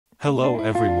Hello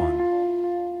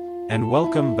everyone, and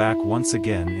welcome back once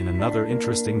again in another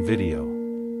interesting video.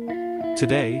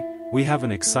 Today, we have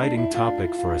an exciting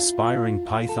topic for aspiring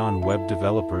Python web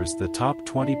developers: the top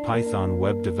 20 Python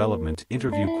web development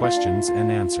interview questions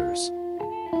and answers.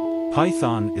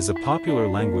 Python is a popular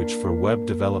language for web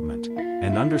development,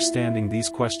 and understanding these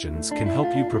questions can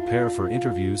help you prepare for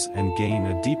interviews and gain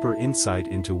a deeper insight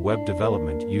into web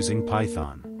development using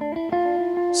Python.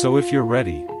 So if you're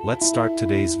ready, let's start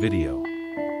today's video.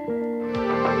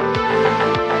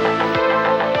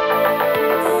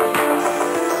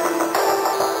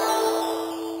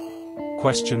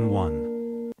 Question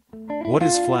 1. What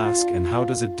is Flask and how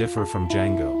does it differ from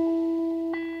Django?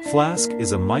 Flask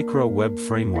is a micro-web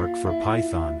framework for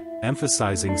Python,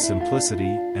 emphasizing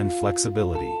simplicity and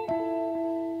flexibility.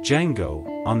 Django,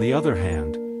 on the other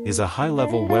hand, is a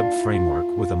high-level web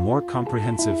framework with a more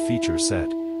comprehensive feature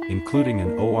set, including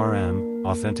an ORM,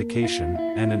 authentication,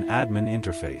 and an admin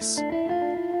interface.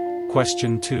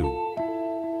 Question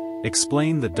 2.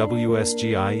 Explain the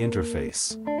WSGI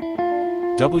interface.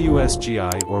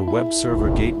 WSGI, or Web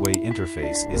Server Gateway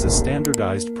Interface, is a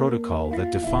standardized protocol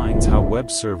that defines how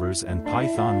web servers and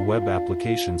Python web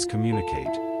applications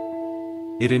communicate.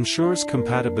 It ensures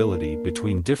compatibility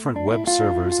between different web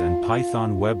servers and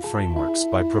Python web frameworks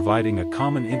by providing a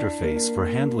common interface for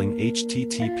handling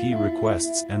HTTP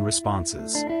requests and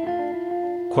responses.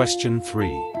 Question 3.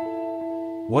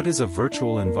 What is a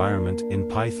virtual environment in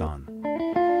Python?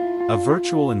 A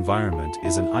virtual environment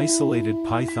is an isolated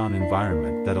Python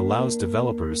environment that allows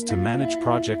developers to manage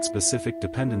project-specific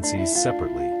dependencies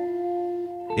separately.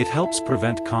 It helps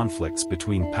prevent conflicts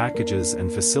between packages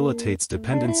and facilitates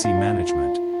dependency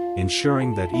management,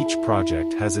 ensuring that each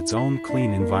project has its own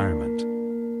clean environment.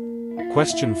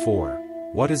 Question 4.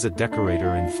 What is a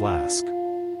decorator in Flask?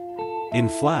 In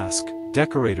Flask,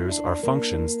 decorators are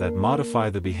functions that modify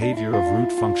the behavior of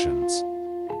root functions.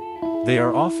 They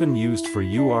are often used for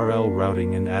URL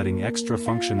routing and adding extra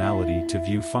functionality to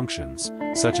view functions,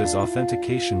 such as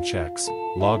authentication checks,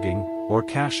 logging, or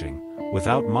caching,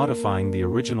 without modifying the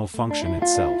original function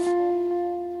itself.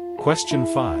 Question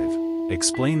 5.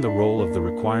 Explain the role of the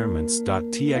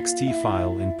requirements.txt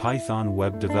file in Python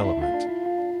web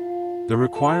development. The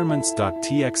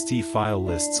requirements.txt file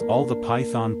lists all the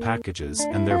Python packages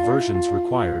and their versions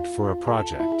required for a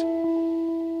project.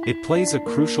 It plays a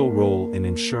crucial role in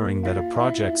ensuring that a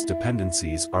project's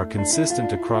dependencies are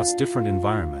consistent across different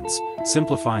environments,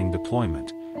 simplifying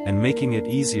deployment, and making it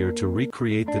easier to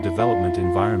recreate the development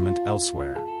environment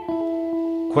elsewhere.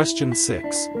 Question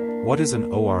 6. What is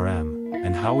an ORM,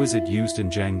 and how is it used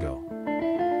in Django?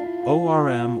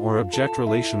 ORM, or Object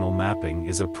Relational Mapping,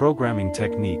 is a programming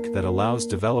technique that allows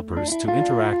developers to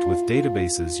interact with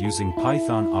databases using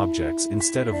Python objects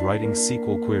instead of writing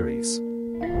SQL queries.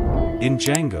 In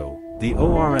Django, the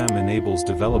ORM enables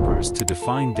developers to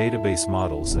define database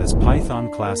models as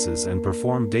Python classes and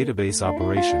perform database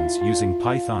operations using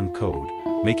Python code,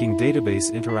 making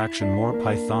database interaction more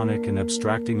Pythonic and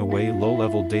abstracting away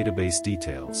low-level database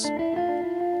details.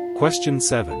 Question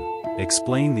 7.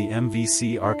 Explain the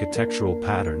MVC architectural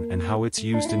pattern and how it's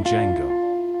used in Django.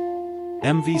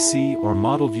 MVC, or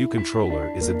Model View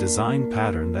Controller, is a design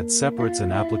pattern that separates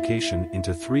an application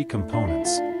into three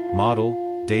components: model,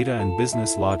 data and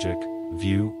business logic,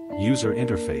 view, user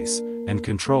interface, and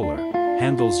controller,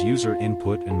 handles user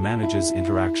input and manages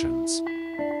interactions.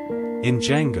 In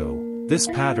Django, this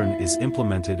pattern is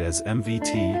implemented as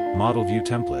MVT, Model View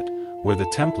Template, where the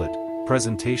template,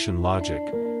 presentation logic,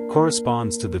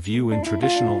 corresponds to the view in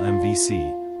traditional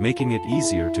MVC, making it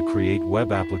easier to create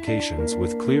web applications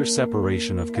with clear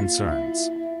separation of concerns.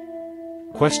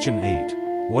 Question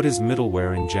 8. What is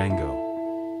middleware in Django?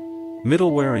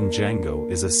 Middleware in Django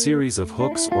is a series of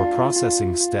hooks or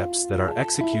processing steps that are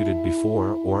executed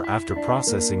before or after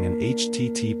processing an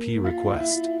HTTP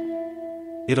request.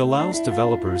 It allows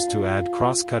developers to add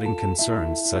cross-cutting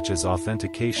concerns such as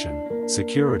authentication,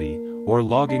 security, or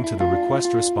logging to the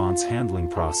request-response handling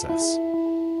process.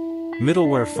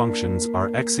 Middleware functions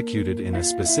are executed in a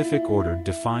specific order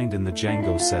defined in the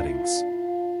Django settings.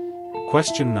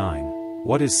 Question 9.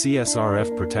 What is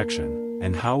CSRF protection,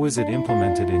 and how is it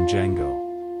implemented in Django?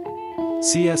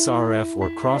 CSRF, or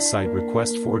cross-site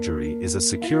request forgery, is a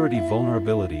security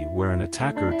vulnerability where an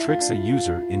attacker tricks a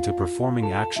user into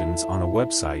performing actions on a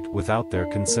website without their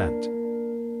consent.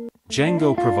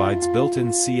 Django provides built-in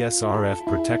CSRF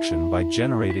protection by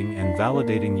generating and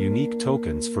validating unique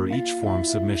tokens for each form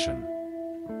submission.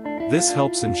 This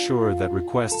helps ensure that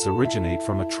requests originate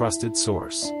from a trusted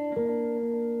source.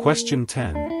 Question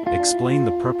 10. Explain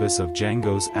the purpose of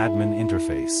Django's admin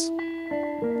interface.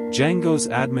 Django's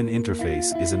admin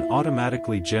interface is an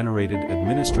automatically generated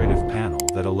administrative panel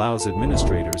that allows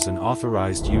administrators and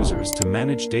authorized users to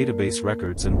manage database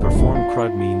records and perform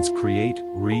CRUD means create,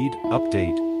 read,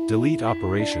 update, delete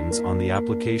operations on the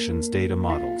application's data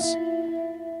models.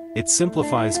 It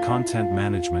simplifies content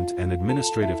management and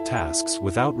administrative tasks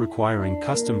without requiring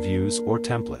custom views or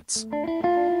templates.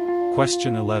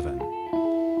 Question 11.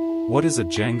 What is a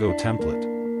Django template?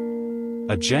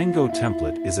 A Django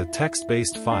template is a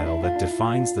text-based file that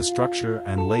defines the structure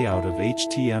and layout of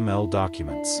HTML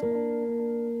documents.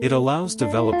 It allows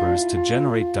developers to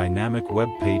generate dynamic web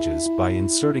pages by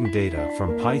inserting data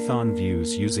from Python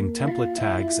views using template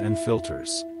tags and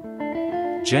filters.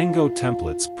 Django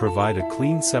templates provide a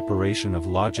clean separation of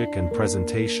logic and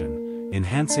presentation,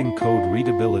 enhancing code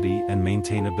readability and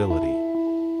maintainability.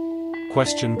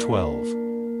 Question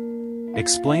 12.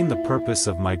 Explain the purpose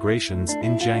of migrations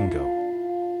in Django.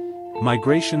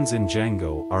 Migrations in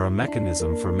Django are a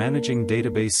mechanism for managing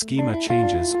database schema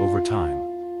changes over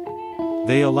time.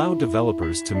 They allow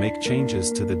developers to make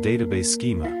changes to the database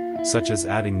schema, such as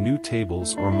adding new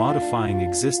tables or modifying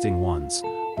existing ones,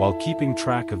 while keeping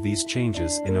track of these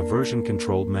changes in a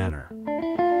version-controlled manner.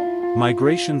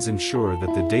 Migrations ensure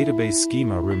that the database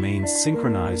schema remains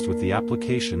synchronized with the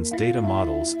application's data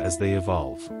models as they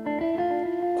evolve.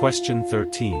 Question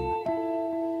 13.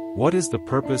 What is the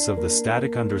purpose of the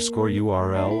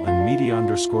static_URL and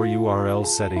media_URL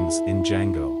settings in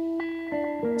Django?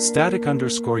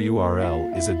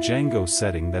 Static_URL is a Django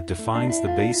setting that defines the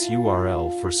base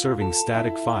URL for serving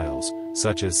static files,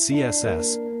 such as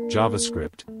CSS,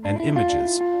 JavaScript, and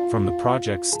images, from the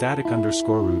project's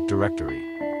static_root directory.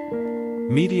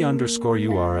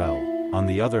 Media_URL, on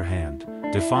the other hand,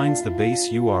 defines the base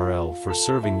URL for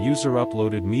serving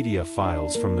user-uploaded media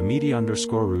files from the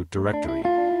media_root directory.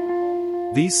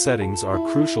 These settings are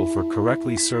crucial for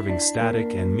correctly serving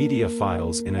static and media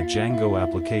files in a Django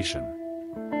application.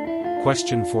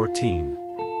 Question 14.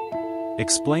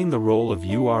 Explain the role of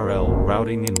URL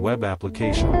routing in web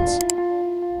applications.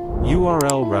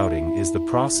 URL routing is the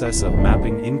process of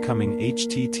mapping incoming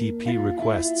HTTP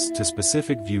requests to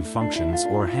specific view functions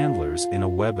or handlers in a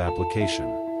web application.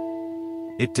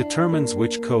 It determines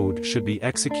which code should be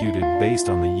executed based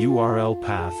on the URL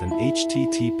path and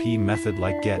HTTP method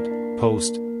like GET,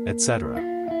 POST, etc.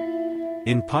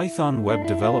 In Python web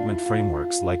development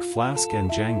frameworks like Flask and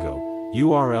Django,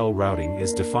 URL routing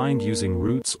is defined using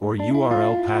routes or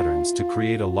URL patterns to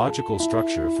create a logical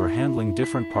structure for handling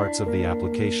different parts of the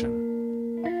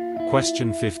application.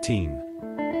 Question 15.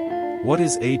 What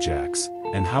is AJAX,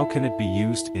 and how can it be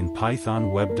used in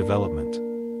Python web development?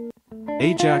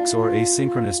 AJAX or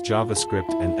asynchronous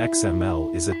JavaScript and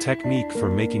XML is a technique for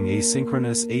making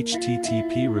asynchronous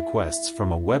HTTP requests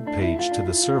from a web page to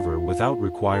the server without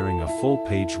requiring a full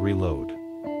page reload.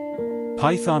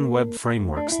 Python web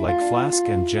frameworks like Flask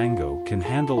and Django can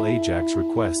handle AJAX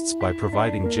requests by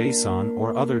providing JSON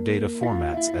or other data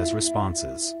formats as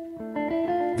responses.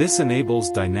 This enables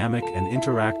dynamic and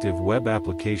interactive web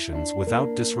applications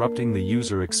without disrupting the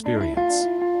user experience.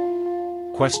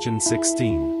 Question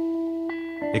 16.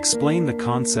 Explain the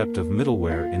concept of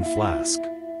middleware in Flask.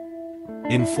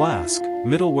 In Flask,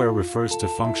 middleware refers to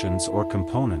functions or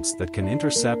components that can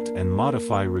intercept and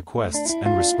modify requests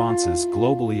and responses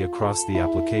globally across the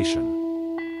application.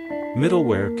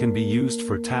 Middleware can be used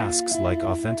for tasks like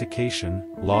authentication,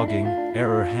 logging,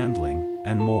 error handling,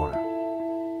 and more.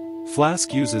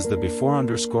 Flask uses the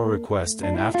before_request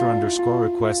and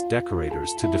after_request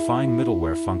decorators to define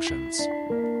middleware functions.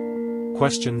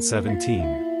 Question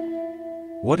 17.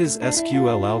 What is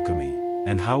SQL Alchemy,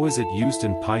 and how is it used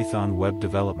in Python web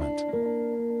development?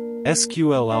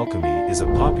 SQL Alchemy is a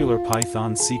popular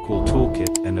Python SQL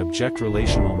toolkit and object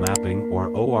relational mapping or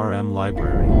ORM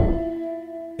library.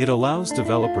 It allows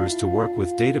developers to work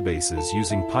with databases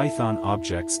using Python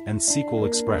objects and SQL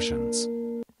expressions.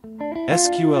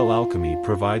 SQL Alchemy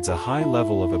provides a high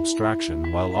level of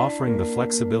abstraction while offering the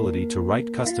flexibility to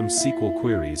write custom SQL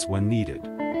queries when needed.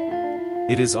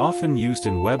 It is often used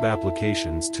in web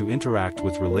applications to interact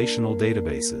with relational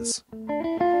databases.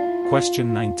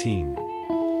 Question 19.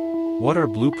 What are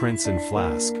blueprints in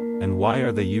Flask, and why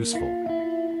are they useful?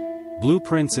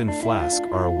 Blueprints in Flask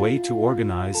are a way to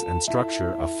organize and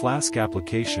structure a Flask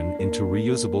application into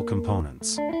reusable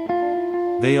components.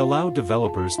 They allow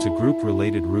developers to group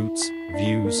related routes,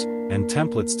 views, and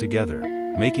templates together,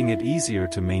 making it easier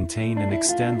to maintain and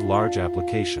extend large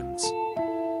applications.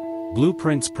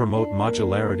 Blueprints promote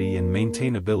modularity and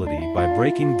maintainability by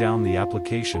breaking down the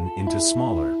application into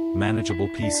smaller, manageable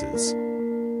pieces.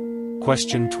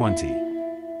 Question 20.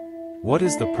 What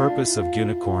is the purpose of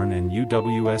Unicorn and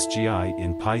UWSGI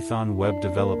in Python web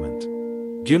development?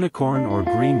 Unicorn or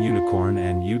Green Unicorn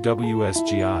and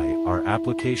UWSGI are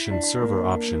application server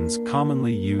options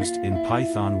commonly used in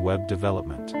Python web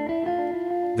development.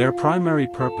 Their primary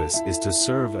purpose is to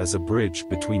serve as a bridge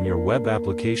between your web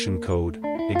application code,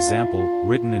 example,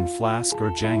 written in Flask or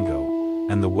Django,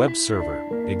 and the web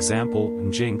server, example,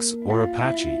 Nginx or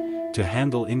Apache, to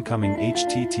handle incoming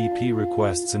HTTP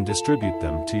requests and distribute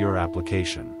them to your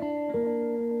application.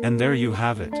 And there you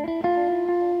have it.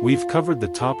 We've covered the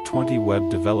top 20 web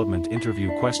development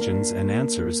interview questions and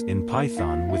answers in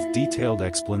Python with detailed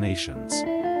explanations.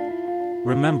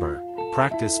 Remember,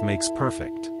 practice makes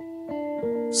perfect.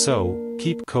 So,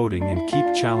 keep coding and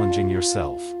keep challenging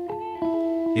yourself.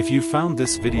 If you found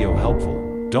this video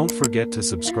helpful, don't forget to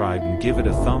subscribe and give it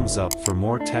a thumbs up for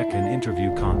more tech and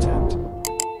interview content.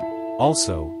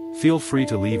 Also, feel free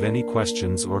to leave any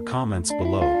questions or comments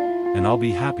below, and I'll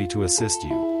be happy to assist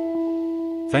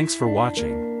you. Thanks for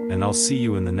watching, and I'll see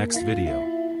you in the next video.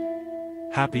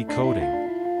 Happy coding!